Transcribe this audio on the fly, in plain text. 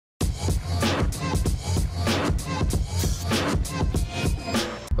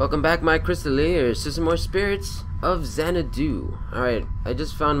Welcome back, my Crystaliers, to some more Spirits of Xanadu. Alright, I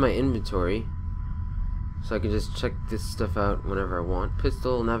just found my inventory, so I can just check this stuff out whenever I want.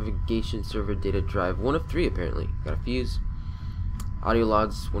 Pistol, navigation, server, data drive, 1 of 3 apparently. Got a fuse. Audio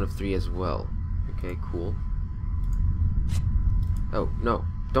logs, 1 of 3 as well. Okay, cool. Oh, no.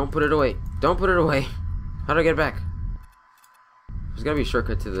 Don't put it away. Don't put it away. How do I get it back? There's gotta be a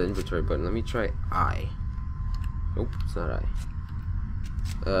shortcut to the inventory button. Let me try I. Nope, it's not I.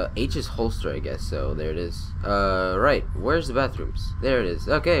 H is holster, I guess, so there it is. Right, where's the bathrooms? There it is.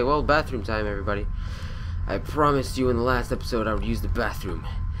 Okay, well, bathroom time, everybody. I promised you in the last episode I would use the bathroom,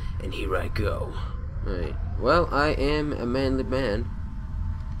 and here I go. Alright, well, I am a manly man,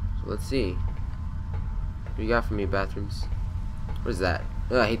 so let's see. What do you got for me, bathrooms? What is that?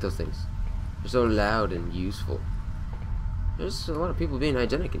 Oh, I hate those things. They're so loud and useful. There's a lot of people being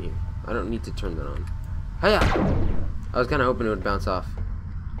hygienic in here. I don't need to turn that on. Hiya! I was kind of hoping it would bounce off.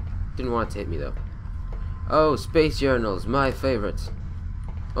 Didn't want it to hit me though. Oh, space urinals, my favorite.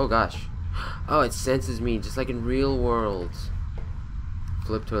 Oh gosh. Oh, it senses me just like in real world.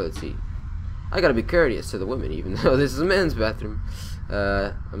 Flip toilet seat. I gotta be courteous to the women, even though this is a men's bathroom.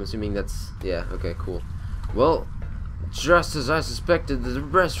 I'm assuming that's, yeah, okay, cool. Well, just as I suspected, the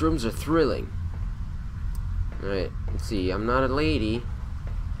restrooms are thrilling. Alright, let's see. I'm not a lady,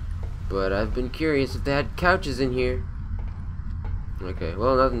 but I've been curious if they had couches in here. Okay,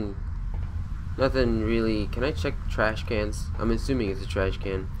 well, nothing really. Can I check trash cans? I'm assuming it's a trash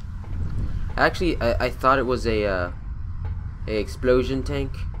can. Actually, I thought it was a explosion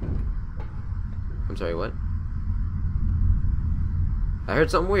tank. I'm sorry, what? I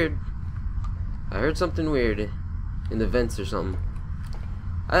heard something weird. I heard something weird in the vents or something.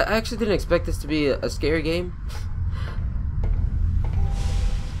 I actually didn't expect this to be a scary game.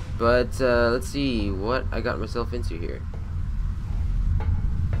 But let's see what I got myself into here.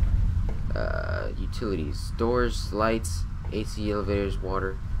 Utilities, doors, lights, AC, elevators,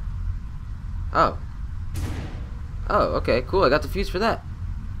 water. Oh, okay, cool. I got the fuse for that.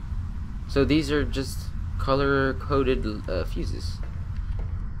 So these are just color-coded fuses.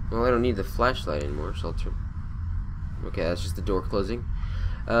 Well, I don't need the flashlight anymore, so I'll turn. Okay, that's just the door closing.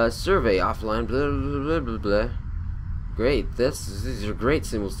 Survey offline. Blah blah blah blah blah. Great. These are great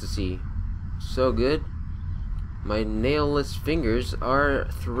symbols to see. So good. My nailless fingers are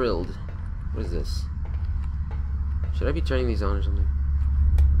thrilled. What is this? Should I be turning these on or something?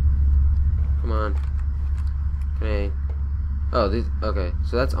 Come on. Can I? Oh, these. Okay,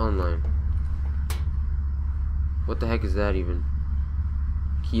 so that's online. What the heck is that even?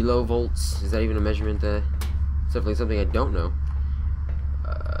 Kilovolts? Is that even a measurement? It's definitely something I don't know.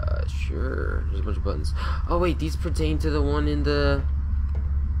 Sure. There's a bunch of buttons. Oh wait, these pertain to the one in the.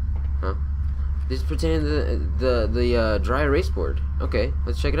 Huh? These pertain to the dry erase board. Okay,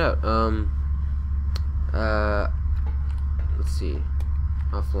 let's check it out. Let's see.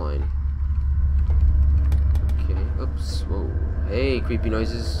 Offline. Okay. Oops. Whoa. Hey, creepy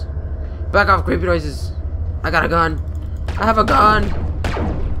noises. Back off, creepy noises. I got a gun. I have a gun.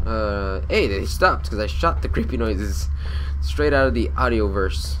 Hey, they stopped because I shot the creepy noises straight out of the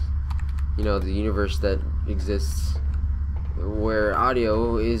audioverse. You know, the universe that exists where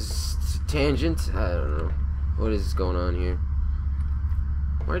audio is tangent. I don't know. What is going on here?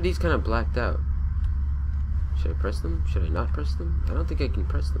 Why are these kind of blacked out? Should I press them? Should I not press them? I don't think I can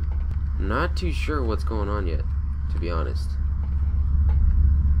press them. Not too sure what's going on yet, to be honest.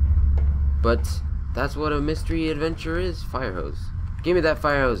 But that's what a mystery adventure is. Fire hose. Give me that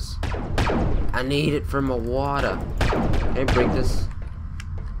fire hose. I need it for my water. Can I break this?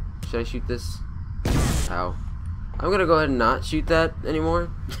 Should I shoot this? Ow. I'm gonna go ahead and not shoot that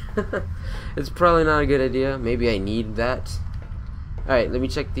anymore. It's probably not a good idea. Maybe I need that. Alright, let me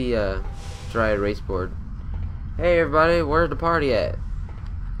check the dry erase board. Hey everybody, where's the party at?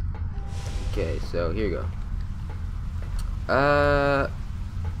 Okay, so here you go. I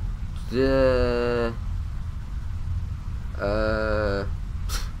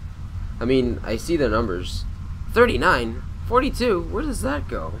mean, I see the numbers. 39, 42, where does that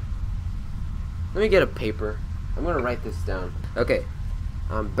go? Let me get a paper. I'm gonna write this down. Okay,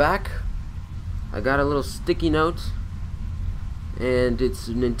 I'm back. I got a little sticky note, and it's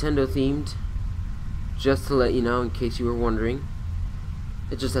Nintendo themed. Just to let you know, in case you were wondering,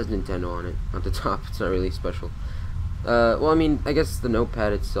 it just has Nintendo on it at the top. It's not really special. Well, I mean, I guess the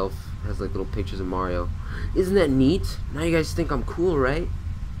notepad itself has like little pictures of Mario. Isn't that neat? Now you guys think I'm cool, right?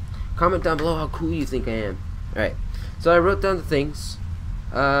 Comment down below how cool you think I am. Alright, so I wrote down the things.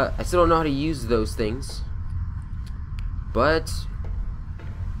 I still don't know how to use those things, but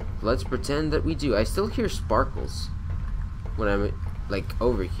let's pretend that we do. I still hear sparkles when I'm like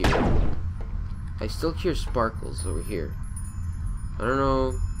over here. I still hear sparkles over here. I don't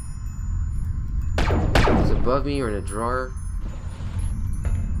know. Is it above me or in a drawer?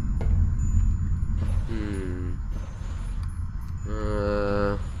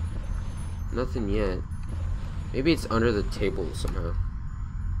 Nothing yet. Maybe it's under the table somehow.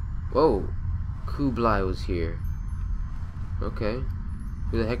 Whoa. Kublai was here. Okay.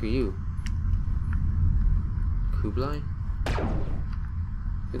 Who the heck are you? Kublai?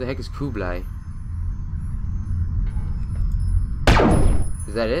 Who the heck is Kublai?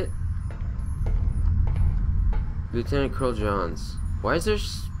 Is that it? Lieutenant Colonel Johns. Why is there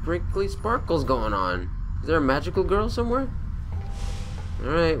sprinkly sparkles going on? Is there a magical girl somewhere?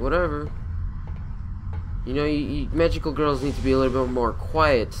 Alright, whatever. You know, magical girls need to be a little bit more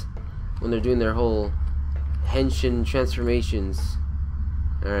quiet when they're doing their whole henshin transformations.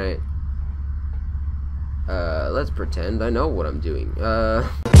 Alright. Let's pretend I know what I'm doing. I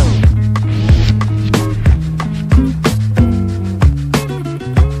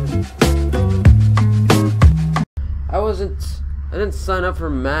didn't sign up for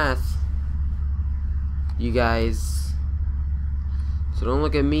math, you guys. So don't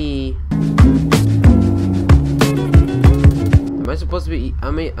look at me. Am I supposed to be?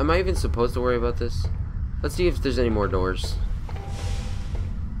 Am I even supposed to worry about this? Let's see if there's any more doors.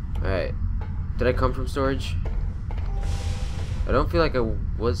 Alright. Did I come from storage? I don't feel like I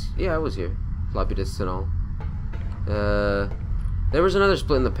was. Yeah, I was here. Floppy disks and all. There was another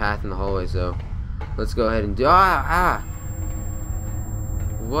split in the path in the hallway, so let's go ahead and do.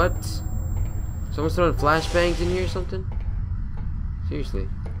 What? Someone's throwing flashbangs in here or something? Seriously.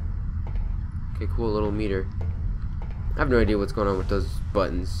 Okay, cool little meter. I have no idea what's going on with those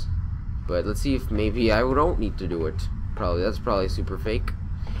buttons. But let's see if maybe I don't need to do it. Probably. That's probably super fake.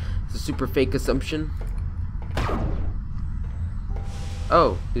 It's a super fake assumption.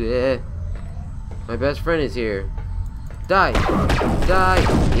 Oh, yeah. My best friend is here. Die! Die!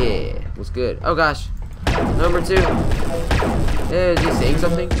 Yeah. What's good? Oh gosh. Number 2. Yeah, is he saying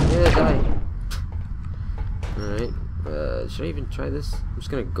something? Yeah, die. Alright. Should I even try this? I'm just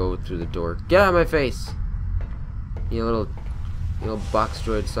gonna go through the door. Get out of my face! You little box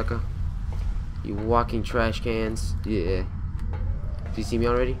droid sucker. You walking trash cans. Yeah. Do you see me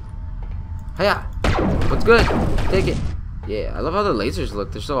already? Hiya! What's good? Take it! Yeah, I love how the lasers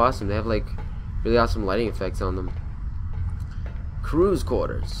look. They're so awesome. They have like really awesome lighting effects on them. Cruise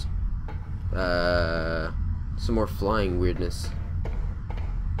quarters. Some more flying weirdness.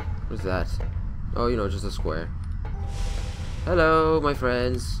 What is that? Oh, you know, just a square. Hello, my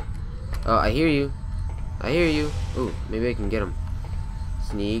friends. Oh, I hear you. I hear you. Ooh, maybe I can get him.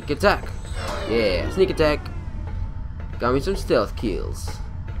 Sneak attack. Yeah, sneak attack. Got me some stealth kills.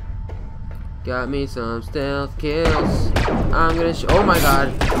 Got me some stealth kills. I'm gonna oh my god.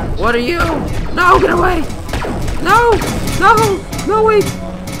 What are you? No, get away! No! No! No, wait!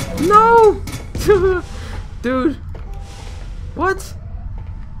 No! Dude. What?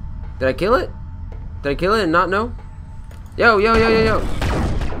 Did I kill it? Did I kill it and not know? Yo, yo, yo, yo, yo.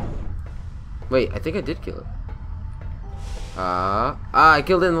 Wait, I think I did kill it. I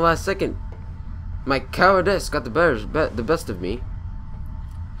killed it in the last second. My cowardice got the best of me.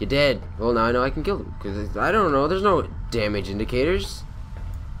 You dead. Well, now I know I can kill them. Because I don't know. There's no damage indicators.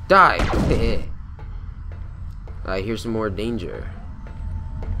 Die. I hear some more danger.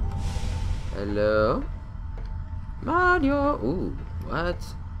 Hello? Mario. Ooh, what?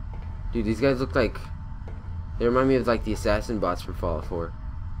 Dude, these guys look like... They remind me of like the assassin bots from Fallout 4.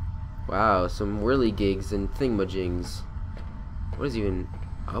 Wow, some whirligigs and thingamajings. What is even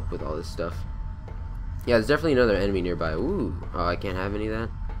up with all this stuff? Yeah, there's definitely another enemy nearby. Ooh. Oh, I can't have any of that.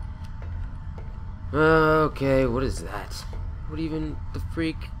 Okay, what is that? What even the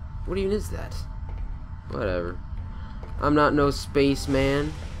freak? What even is that? Whatever. I'm not no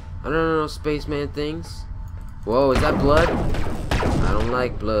spaceman. I don't know no spaceman things. Whoa, is that blood? I don't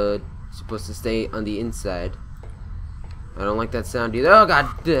like blood. It's supposed to stay on the inside. I don't like that sound either. Oh god.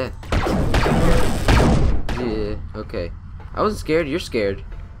 Yeah, okay. I wasn't scared. You're scared.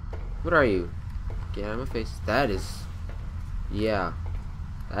 What are you? Get out of my face. That is... Yeah.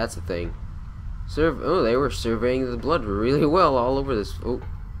 That's the thing. Oh, they were surveying the blood really well all over this. Oh.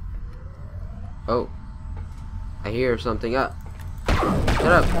 Oh. I hear something. Up. Shut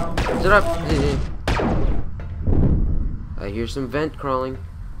up. Shut up. I hear some vent crawling.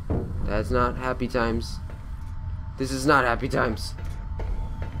 That's not happy times. This is not happy times.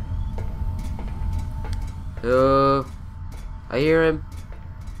 I hear him.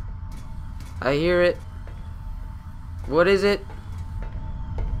 I hear it. What is it?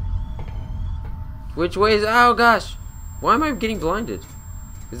 Which way is... Oh gosh. Why am I getting blinded?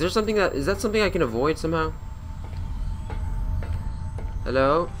 Is there something is that something I can avoid somehow?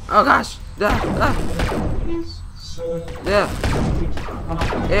 Hello? Oh gosh! Ah. Yeah.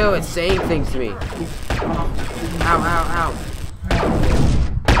 Ew, it's saying things to me. Ow, ow, ow.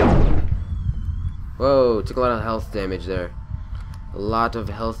 Whoa, took a lot of health damage there. A lot of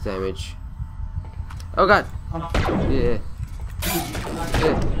health damage. Oh god! Yeah.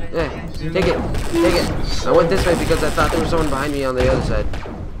 Yeah. Take it! Take it! I went this way because I thought there was someone behind me on the other side.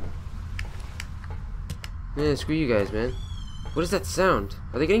 Man, screw you guys, man. What is that sound?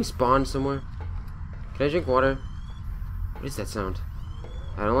 Are they getting spawned somewhere? Can I drink water? What is that sound?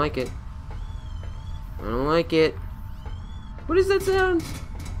 I don't like it. I don't like it. What is that sound?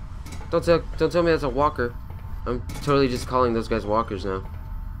 Don't tell me that's a walker. I'm totally just calling those guys walkers now.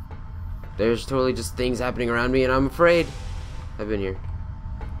 There's totally just things happening around me and I'm afraid. I've been here.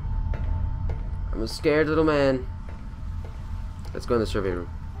 I'm a scared little man. Let's go in the survey room.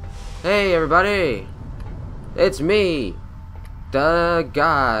 Hey everybody! It's me! The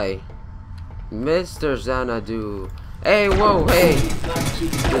guy! Mr. Xanadu. Hey, whoa, hey!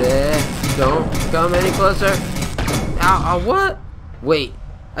 Don't come any closer. Ow, what? Wait,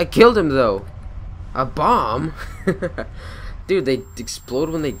 I killed him though. A bomb? Dude, they explode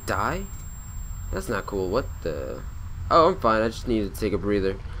when they die? That's not cool. What the? Oh, I'm fine. I just needed to take a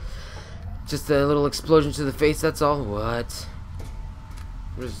breather. Just a little explosion to the face, that's all. What?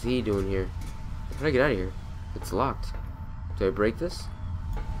 What is he doing here? How do I get out of here? It's locked. Do I break this?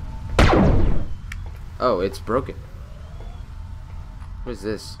 Oh, it's broken. What is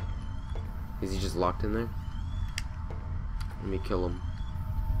this? Is he just locked in there? Let me kill him.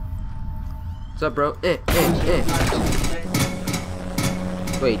 What's up, bro?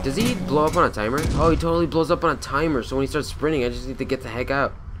 Wait, does he blow up on a timer? Oh, he totally blows up on a timer, so when he starts sprinting, I just need to get the heck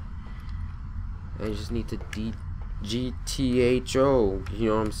out. I just need to GTHO. You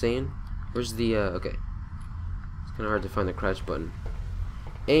know what I'm saying? Where's the, okay. It's kind of hard to find the crouch button.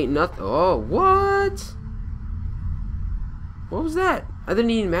 Ain't nothing. Oh, what? What was that? I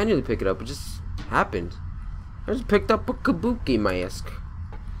didn't even manually pick it up. It just happened. I just picked up a kabuki mask.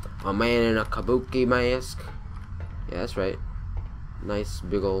 A man in a kabuki mask. Yeah, that's right. Nice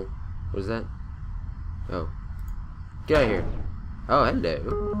big ol'. What is that? Oh. Get out of here. Oh,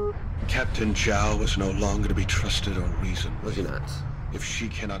 hello. Captain Zhao was no longer to be trusted or reasoned. Was he not? If she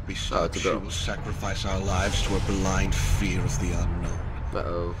cannot be stopped, she will sacrifice our lives to a blind fear of the unknown.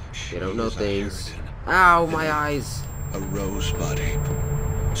 Uh-oh. They don't know things. Ow, my eyes. A rosebud ape.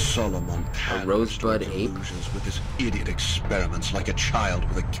 Solomon a rosebud ape with his idiot experiments like a child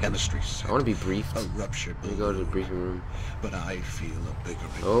with a chemistry set. I want to be briefed. A ruptured Let me go to the briefing room. But I feel a bigger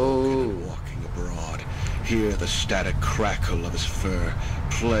walking abroad. Hear the static crackle of his fur.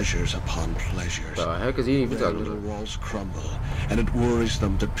 Pleasures upon pleasures. The heck is he even talking about? Little walls crumble, and it worries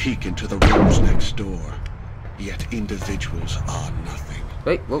them to peek into the rooms next door. Yet individuals are nothing.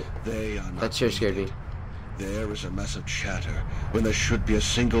 Wait, whoa. They are not. That chair scared me. There is a mess of chatter when there should be a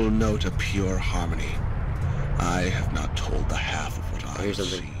single note of pure harmony. I have not told the half of what I've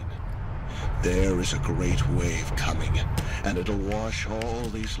seen. There is a great wave coming, and it'll wash all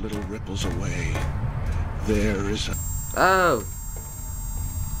these little ripples away. There is a... Oh!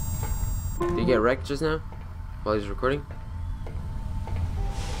 Did he get wrecked just now? While he's recording?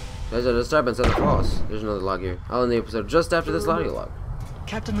 There's a disturbance at the falls. There's another log here. I'll end the episode just after this audio log.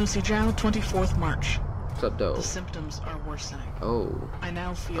 Captain Lucy Zhao, 24th March. What's up, Doe? The symptoms are worsening. Oh. I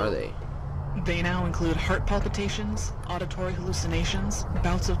now feel... Are they? They now include heart palpitations, auditory hallucinations,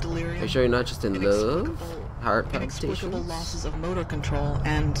 bouts of delirium. Are you sure you're not just in love? Heart palpitations? Inexplicable losses of motor control,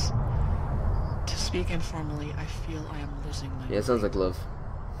 and... To speak informally, I feel I am losing my... Yeah, it sounds like love.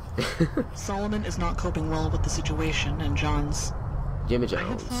 Solomon is not coping well with the situation, and John's... Jimmy Jones. I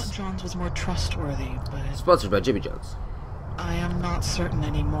had thought John's was more trustworthy, but... Sponsored by Jimmy Jones. I am not certain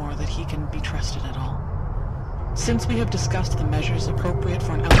anymore that he can be trusted at all. Since we have discussed the measures appropriate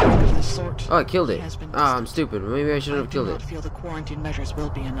for an outbreak of this sort... Oh, I killed it. Ah, I'm stupid. Maybe I shouldn't have killed it. I do not feel the quarantine measures will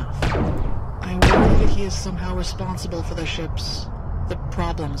be enough. I worry that he is somehow responsible for the ship's... the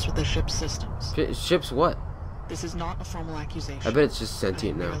problems with the ship's systems. Ship's what? This is not a formal accusation. I bet it's just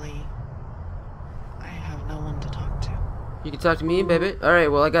sentient now. I have no one to talk to. You can talk to me, baby. Alright,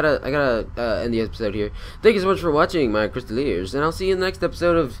 well, I gotta end the episode here. Thank you so much for watching, my crystaliers, and I'll see you in the next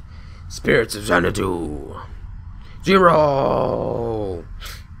episode of Spirits of Xanadu. 0.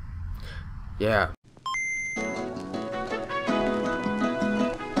 Yeah.